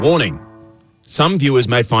Warning. Some viewers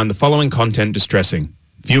may find the following content distressing.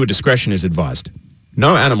 Viewer discretion is advised.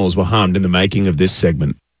 No animals were harmed in the making of this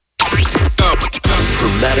segment. For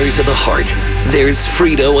matters of the heart, there's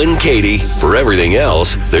Frito and Katie. For everything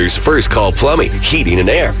else, there's First Call Plumbing, Heating and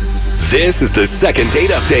Air. This is the second date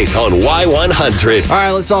update on Y100. All right,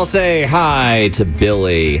 let's all say hi to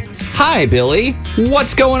Billy. Hi, Billy.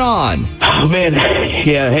 What's going on? Oh, man.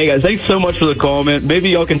 Yeah, hey, guys, thanks so much for the call, man. Maybe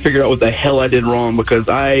y'all can figure out what the hell I did wrong because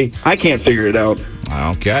I can't figure it out.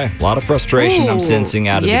 Okay. A lot of frustration I'm sensing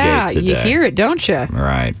out of the gate today. Yeah, you hear it, don't you?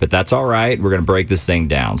 Right, but that's all right. We're going to break this thing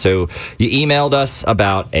down. So you emailed us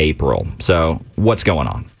about April. So what's going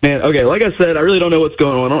on? Man, okay, like I said, I really don't know what's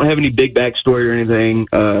going on. I don't have any big backstory or anything.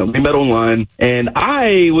 We met online, and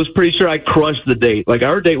I was pretty sure I crushed the date. Like,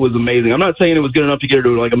 our date was amazing. I'm not saying it was good enough to get her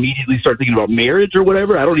to, like, immediately start thinking about marriage or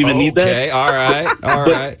whatever. I don't even need that. Okay, all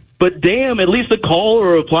right. But damn, at least a call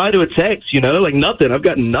or a reply to a text, like nothing. I've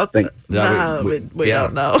gotten nothing. We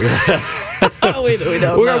don't know. we don't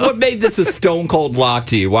know. What made this a stone cold lock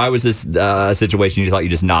to you? Why was this a situation you thought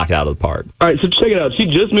you just knocked out of the park? All right, so check it out. She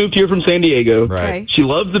just moved here from San Diego. Right. Okay. She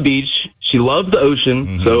loves the beach. She loves the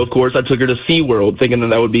ocean. So, of course, I took her to SeaWorld thinking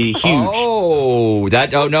that would be huge.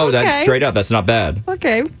 That's straight up. That's not bad.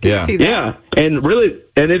 Okay, can see that. Yeah, and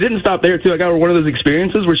it didn't stop there, too. I got her one of those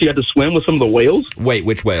experiences where she got to swim with some of the whales. Wait,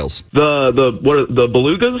 which whales? The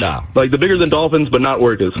belugas? No. Like the bigger than dolphins, but not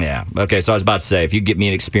orcas. Yeah. Okay, so I was about to say, if you get me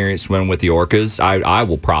an experience swimming with the orcas, I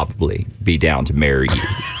will probably be down to marry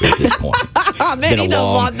you at this point. Man, you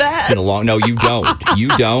don't want that. It's been a long. No, you don't. You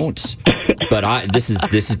don't. But this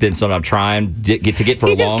has been something I'm trying to get for a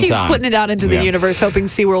long time. He just keeps putting it out into the universe, hoping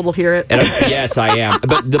SeaWorld will hear it. And yes, I am.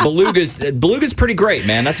 But the beluga's pretty great,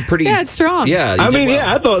 man. That's a pretty. Yeah, it's strong. Yeah.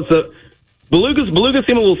 I thought so. Belugas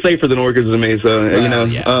seem a little safer than orcas to me, so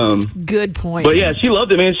Yeah. Good point. But yeah, she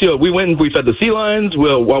loved it, man. We went and we fed the sea lions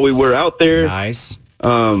while we were out there. Nice.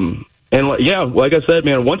 And like I said,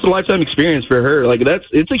 man, once in a lifetime experience for her. Like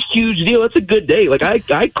it's a huge deal. That's a good date. Like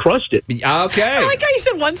I crushed it. Okay. I like how you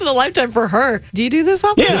said once in a lifetime for her. Do you do this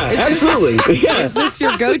often? Yeah, absolutely. Yeah. Is this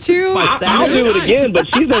your go-to? I'll do it again,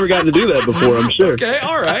 but she's never gotten to do that before, I'm sure. Okay,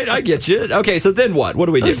 all right, I get you. Okay, so then what? What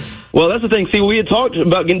do we do? Well, that's the thing. See, we had talked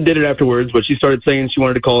about getting dinner afterwards, but she started saying she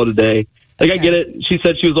wanted to call it a day. Like, I get it. She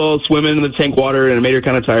said she was all swimming in the tank water, and it made her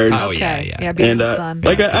kind of tired. Oh, Okay. yeah. Being in the sun.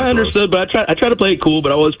 Like, I understood, but I tried to play it cool,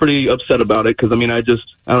 but I was pretty upset about it because,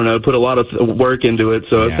 I don't know, put a lot of work into it.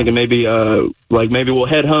 So I was thinking maybe we'll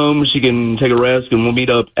head home. She can take a rest, and we'll meet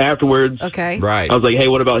up afterwards. Okay. Right. I was like, hey,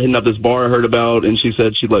 what about hitting up this bar I heard about? And she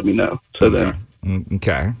said she'd let me know. So then.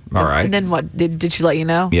 Okay. All right. And then what? Did she let you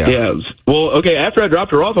know? Yeah. Well, okay, after I dropped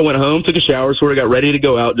her off, I went home, took a shower, sort of got ready to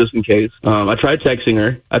go out just in case. I tried texting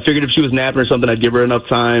her. I figured if she was napping or something, I'd give her enough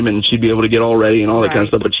time and she'd be able to get all ready and all that kind of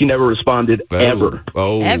stuff. But she never responded, ever.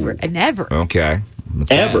 Oh. Ever. Never. Okay. That's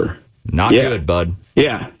Ever. bad. Not good, bud.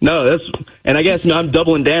 Yeah. No, and I guess I'm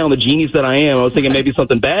doubling down, the genius that I am. I was thinking maybe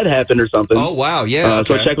something bad happened or something. Oh, wow. Yeah.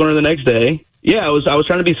 So I checked on her the next day. Yeah, I was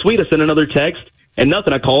trying to be sweet. I sent another text. And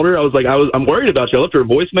nothing. I called her. I was like, I'm worried about you. I left her a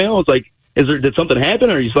voicemail. I was like, did something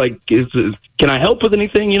happen? Or she's like, can I help with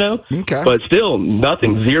anything? Okay. But still,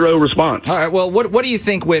 nothing. Zero response. All right. Well, what do you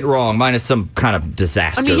think went wrong, minus some kind of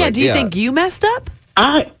disaster? Do you think you messed up?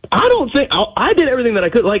 I don't think I did everything that I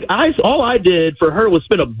could. Like all I did for her was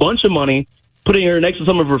spend a bunch of money putting her next to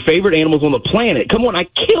some of her favorite animals on the planet. Come on, I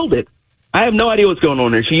killed it. I have no idea what's going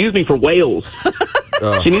on there. She used me for whales.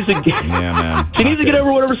 She needs to needs to get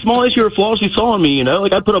over whatever small issue or flaw she saw in me,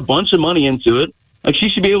 Like, I put a bunch of money into it. Like, she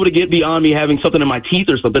should be able to get beyond me having something in my teeth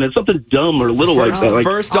or something. It's something dumb or little like that. Like,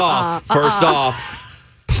 First off,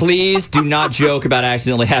 please do not joke about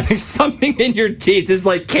accidentally having something in your teeth. This is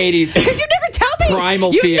like Katie's. Because you never tell me.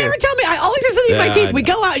 Primal you fear. never tell me. I always have something in my teeth. We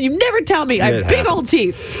go out and you never tell me. I have big old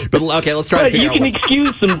teeth. But okay, let's try to figure out. You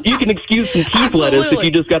can excuse some teeth lettuce if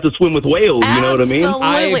you just got to swim with whales. You know what I mean?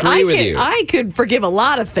 I agree with you. I could forgive a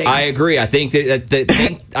lot of things. I agree. I think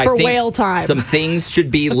for whale time, some things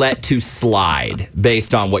should be let to slide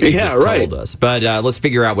based on what you just told us. But let's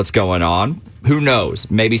figure out what's going on. Who knows?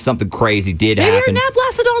 Maybe something crazy did happen. Maybe her nap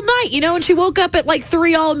lasted all night, and she woke up at like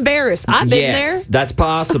 3 all embarrassed. I've been there. Yes, that's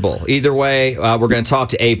possible. Either way, we're going to talk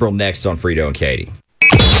to April next on Frito and Katie.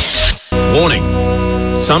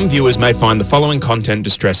 Warning. Some viewers may find the following content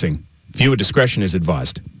distressing. Viewer discretion is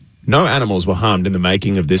advised. No animals were harmed in the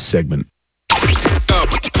making of this segment. For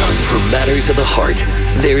matters of the heart,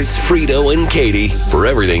 there's Frito and Katie. For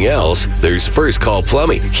everything else, there's First Call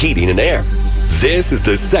Plumbing, Heating and Air. This is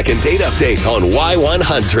the second date update on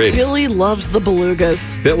Y100. Billy loves the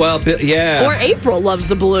belugas. Yeah. Or April loves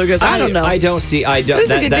the belugas. I don't know. I don't see. I don't. It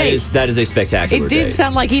was a good date. That is a spectacular. It did date.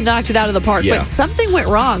 sound like he knocked it out of the park, Yeah. but something went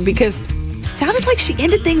wrong because it sounded like she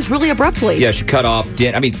ended things really abruptly. Yeah, she cut off.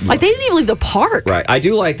 I mean, Like they didn't even leave the park. right. I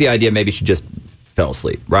do like the idea. Maybe she just fell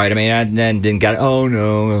asleep. Right. I mean, and then didn't get. Oh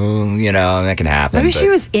no, that can happen. Maybe she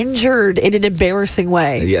was injured in an embarrassing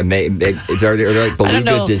way. Yeah, are there like I don't know. beluga I don't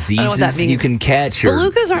know what that diseases you means. can catch? Or,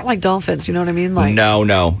 Belugas aren't like dolphins, you know what I mean? Like no.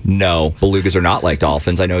 Belugas are not like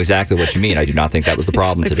dolphins. I know exactly what you mean. I do not think that was the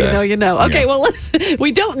problem if today. you know, you know. Okay, Yeah. well,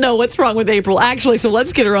 we don't know what's wrong with April, actually, so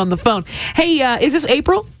let's get her on the phone. Hey, is this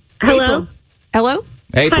April? Hello? April? Hello?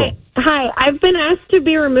 April. Hi. I've been asked to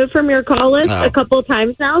be removed from your call list Oh. a couple of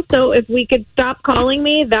times now, so if we could stop calling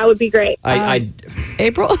me, that would be great.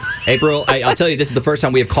 April? April, I'll tell you, this is the first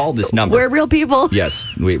time we have called this number. We're real people. Yes,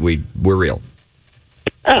 we're real.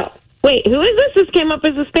 Oh, wait, who is this? This came up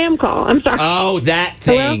as a spam call. I'm sorry. Oh, that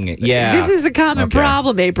thing. Yeah. This is a common Okay.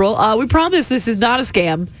 problem, April. We promise this is not a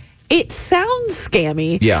scam. It sounds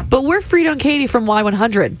scammy. Yeah. But we're Frito and Katie from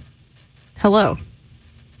Y100. Hello.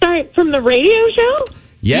 Sorry, from the radio show?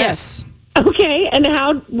 Yes. Okay, and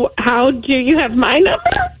how do you have my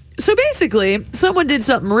number? So basically, someone did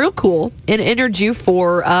something real cool and entered you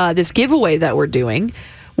for this giveaway that we're doing.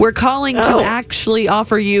 We're calling to Oh. actually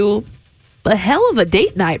offer you a hell of a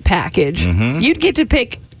date night package. You'd get to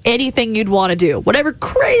pick anything you'd want to do, whatever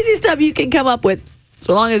crazy stuff you can come up with,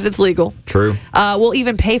 so long as it's legal. True. We'll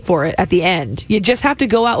even pay for it at the end. You just have to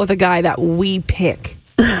go out with a guy that we pick.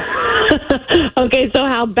 Okay, so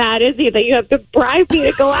how bad is he that you have to bribe me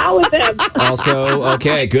to go out with him? Also,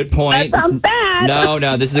 okay, good point. That sounds bad.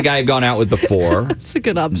 No, this is a guy I've gone out with before. That's a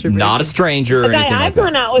good observation. Not a stranger or The guy anything like I've that.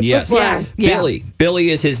 gone out with yes. before. Yeah. Billy. Billy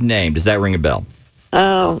is his name. Does that ring a bell?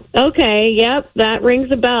 Oh, okay. Yep, that rings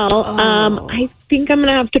a bell. I think I'm going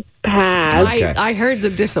to have to pass. Okay. I heard the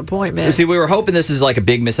disappointment. See, we were hoping this is like a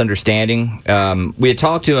big misunderstanding. We had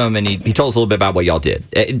talked to him, and he told us a little bit about what y'all did.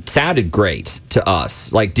 It sounded great to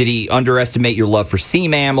us. Like, did he underestimate your love for sea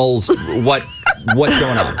mammals? What's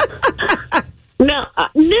going on?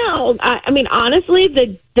 No. I mean, honestly,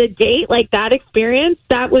 the date, like that experience,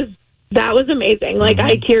 that was amazing. Like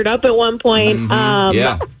I teared up at one point.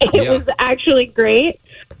 Yeah. It was actually great,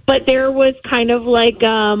 but there was kind of like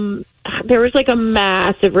a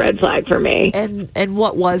massive red flag for me. And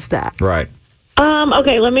what was that? Right.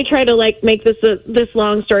 Okay, let me try to like make this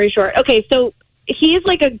long story short. Okay, so he's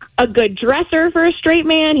like a good dresser for a straight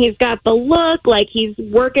man. He's got the look, like he's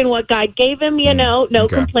working what God gave him, no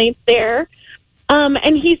Okay. complaints there.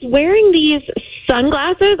 And he's wearing these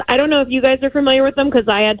sunglasses. I don't know if you guys are familiar with them because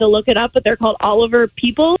I had to look it up, but they're called Oliver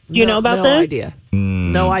People. Do you know about no this? Idea.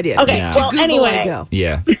 No idea. Okay, Yeah. To well, Google anyway, I go.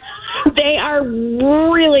 Yeah. they are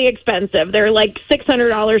really expensive. They're like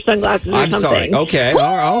 $600 sunglasses or I'm something. sorry. Okay.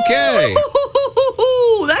 Okay.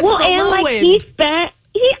 Ooh, that's Well, the and low like end.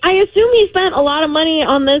 I assume he spent a lot of money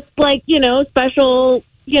on this, like, special,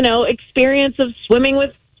 experience of swimming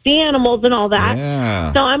with sea animals and all that.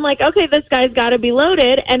 Yeah. So I'm like, okay, this guy's got to be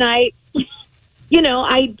loaded. And I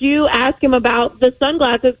do ask him about the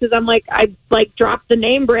sunglasses because I'm like, I like dropped the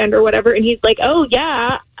name brand or whatever. And he's like, oh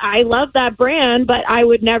yeah, I love that brand, but I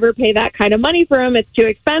would never pay that kind of money for him. It's too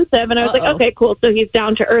expensive. And I was like, okay, cool. So he's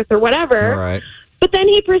down to earth or whatever. All right. But then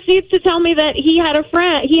he proceeds to tell me that he had a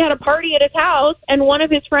party at his house, and one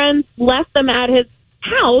of his friends left them at his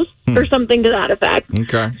house or something to that effect.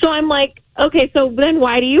 Okay. So I'm like, okay, so then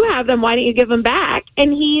why do you have them? Why don't you give them back?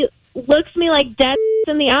 And he looks me like dead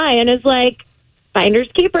in the eye and is like, finders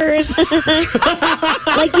keepers.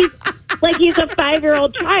 like he's a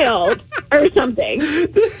 5-year-old child or something.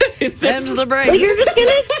 Them's the breaks. Like you're just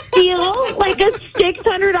gonna steal like a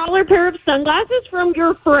 $600 pair of sunglasses from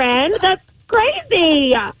your friend? That's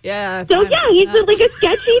crazy. Yeah. So yeah, he's like a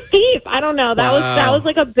sketchy thief. I don't know. That Wow. was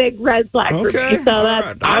like a big red flag for Okay. me. So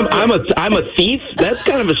that's I'm a thief. That's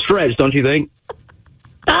kind of a stretch, don't you think?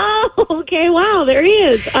 oh, okay. Wow, there he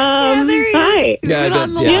is. Yeah, there he hi. is. He's been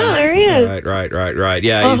on the Yeah, there he is. Right.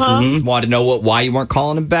 Yeah. He wanted to know why you weren't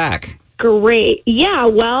calling him back. Great. Yeah.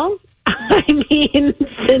 Well, I mean,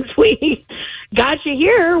 since we got you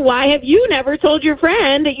here, why have you never told your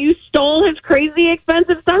friend that you stole his crazy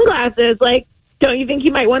expensive sunglasses? Like, don't you think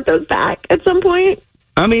he might want those back at some point?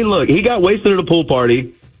 I mean, look, he got wasted at a pool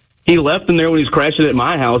party. He left them there when he's crashing at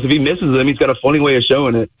my house. If he misses them, he's got a funny way of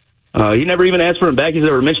showing it. He never even asked for them back. He's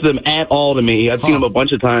never mentioned them at all to me. I've seen him a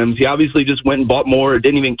bunch of times. He obviously just went and bought more or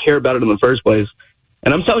didn't even care about it in the first place.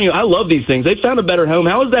 And I'm telling you, I love these things. They've found a better home.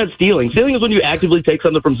 How is that stealing? Stealing is when you actively take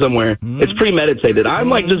something from somewhere. It's premeditated. I'm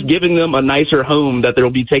like just giving them a nicer home that they'll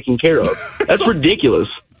be taken care of. That's ridiculous.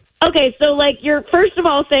 Okay, so like you're first of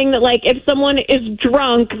all saying that like if someone is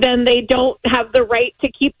drunk, then they don't have the right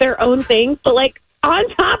to keep their own things. But like on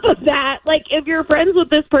top of that, like if you're friends with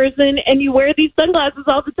this person and you wear these sunglasses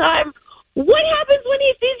all the time, what happens when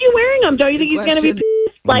he sees you wearing them? Don't you think he's going to be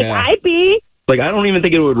pissed? Like I'd be. Like I don't even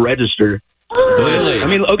think it would register. Really? I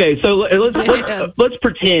mean, okay, so let's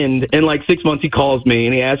pretend in like 6 months he calls me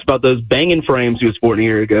and he asks about those banging frames he was sporting a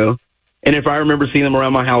year ago. And if I remember seeing them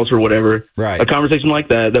around my house or whatever, right. A conversation like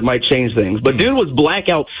that might change things. But dude was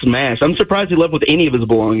blackout smashed. I'm surprised he left with any of his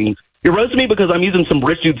belongings. You're roasting me because I'm using some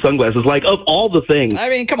rich dude sunglasses. Like, of all the things. I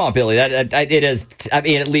mean, come on, Billy. It is, I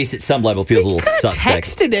mean, at least at some level feels a little suspect.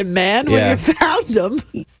 Texted him, man, when you found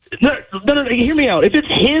him. No, hear me out. If it's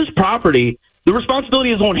his property, the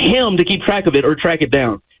responsibility is on him to keep track of it or track it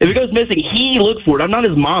down. If it goes missing, he looks for it. I'm not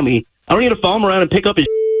his mommy. I don't need to follow him around and pick up his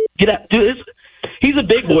Get out. Dude, he's a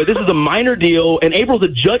big boy. This is a minor deal, and April's a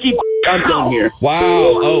judgy. I'm done here. Wow.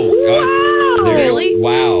 Oh, Wow. Billy?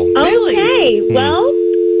 Wow. Okay, well,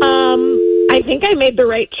 I think I made the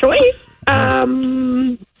right choice.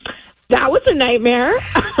 That was a nightmare.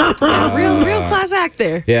 Real class act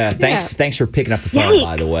there. Yeah, thanks for picking up the phone, Yikes.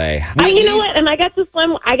 by the way. You know what? And I got to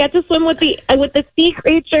swim with the sea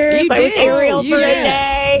creatures. You I was did. Ariel for a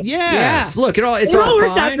Yes. day. Yes. Look, it's It all all worked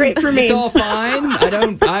out fine. great for me. It's all fine.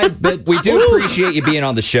 But we do appreciate you being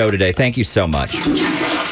on the show today. Thank you so much.